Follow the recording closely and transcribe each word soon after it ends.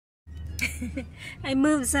I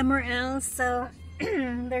moved somewhere else, so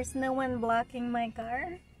there's no one blocking my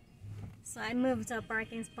car. So I moved to a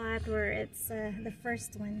parking spot where it's the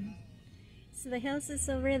first one. So the house is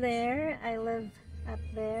over there. I live up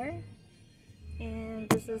there. And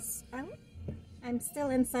this is... oh, I'm still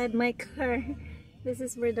inside my car. This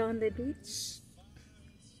is Redondo Beach.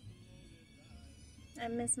 I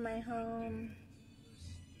miss my home.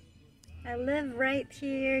 I live right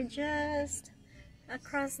here, just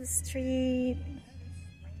across the street.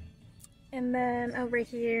 And then over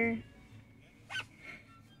here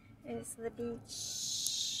is the beach.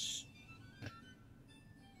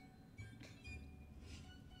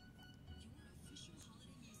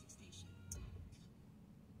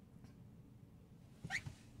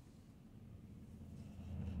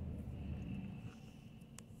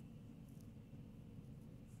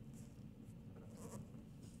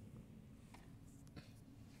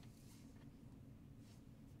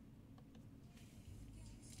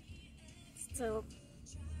 So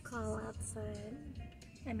cold outside.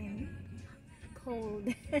 I mean,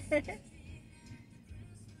 cold.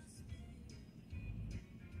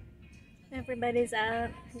 Everybody's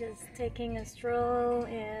out just taking a stroll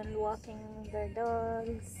and walking their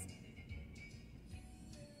dogs.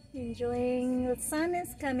 Enjoying the sun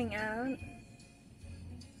is coming out.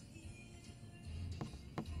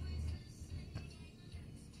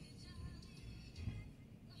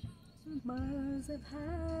 Bars of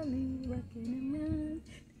holly rocking around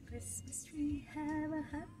the Christmas tree. Have a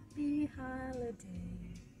happy holiday.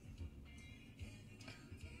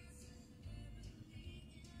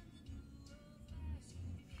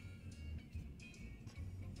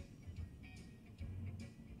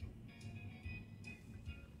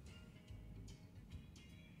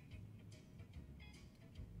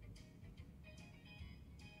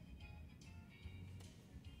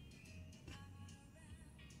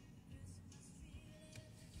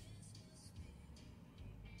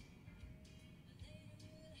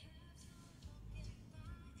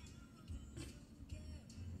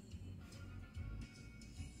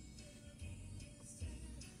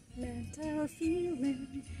 Mental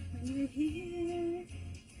feeling when you're here.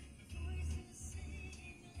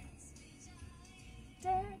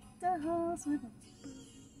 Deck the halls with a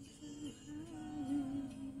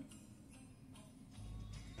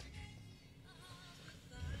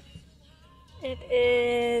It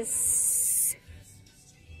is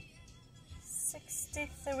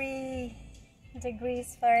 63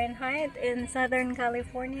 degrees Fahrenheit in Southern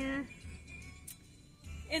California.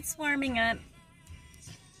 It's warming up.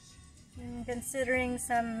 Considering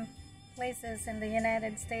some places in the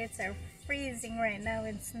United States are freezing right now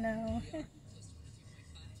with snow.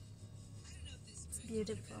 It's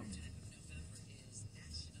beautiful.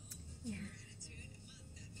 Yeah.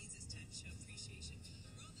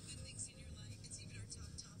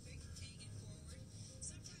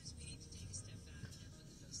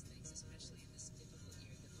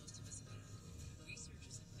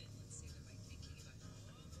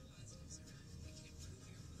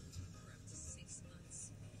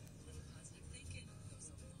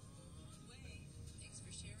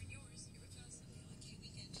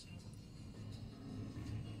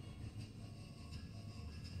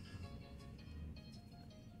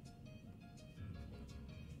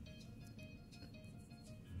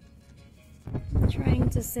 Trying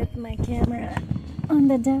to set my camera on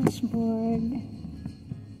the dashboard.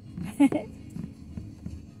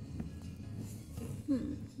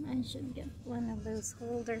 I should get one of those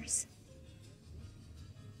holders.